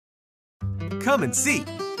Come and see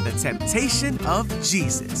the temptation of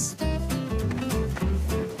Jesus.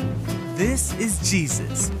 This is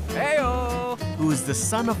Jesus, Heyo! who is the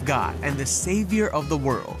Son of God and the Savior of the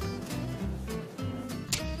world.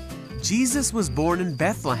 Jesus was born in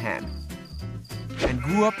Bethlehem and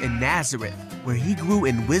grew up in Nazareth, where he grew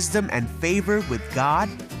in wisdom and favor with God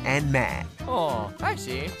and man. Oh, I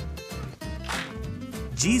see.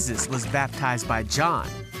 Jesus was baptized by John,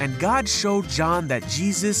 and God showed John that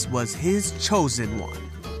Jesus was his chosen one.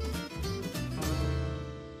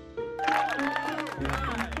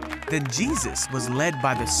 Then Jesus was led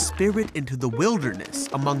by the Spirit into the wilderness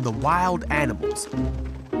among the wild animals.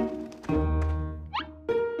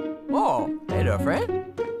 Oh, hey there, friend.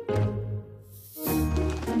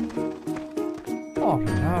 Oh,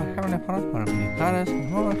 Heavenly Father, guide us.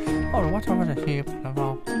 Oh, watch over the sheep.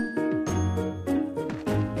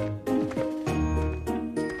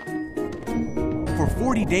 For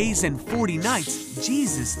 40 days and 40 nights,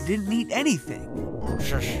 Jesus didn't eat anything.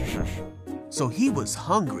 So he was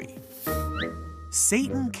hungry.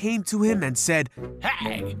 Satan came to him and said,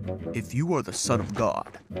 Hey! "If you are the Son of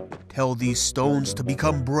God, tell these stones to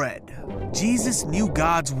become bread." Jesus knew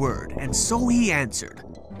God's word, and so he answered,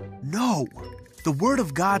 "No, the word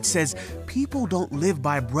of God says people don't live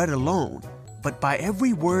by bread alone, but by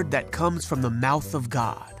every word that comes from the mouth of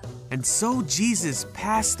God." And so Jesus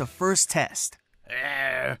passed the first test.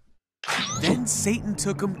 Then Satan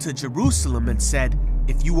took him to Jerusalem and said,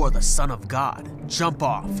 "If you are the Son of God, jump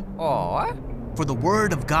off. Oh, what? For the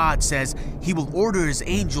word of God says he will order his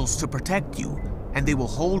angels to protect you, and they will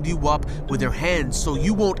hold you up with their hands so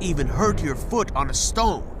you won't even hurt your foot on a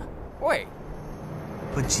stone." Wait.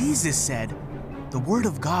 But Jesus said, "The word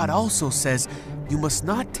of God also says you must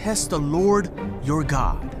not test the Lord your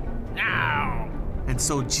God." No! And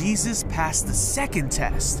so Jesus passed the second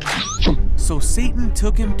test. So Satan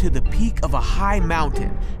took him to the peak of a high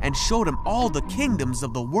mountain and showed him all the kingdoms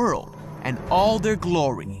of the world and all their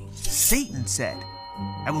glory. Satan said,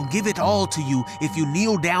 "I will give it all to you if you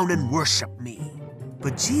kneel down and worship me."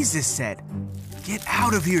 But Jesus said, "Get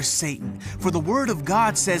out of here, Satan, for the word of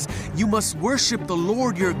God says you must worship the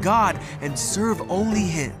Lord your God and serve only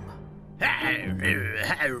him."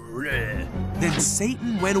 Then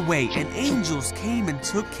Satan went away, and angels came and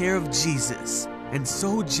took care of Jesus. And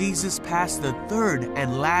so Jesus passed the third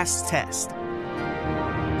and last test.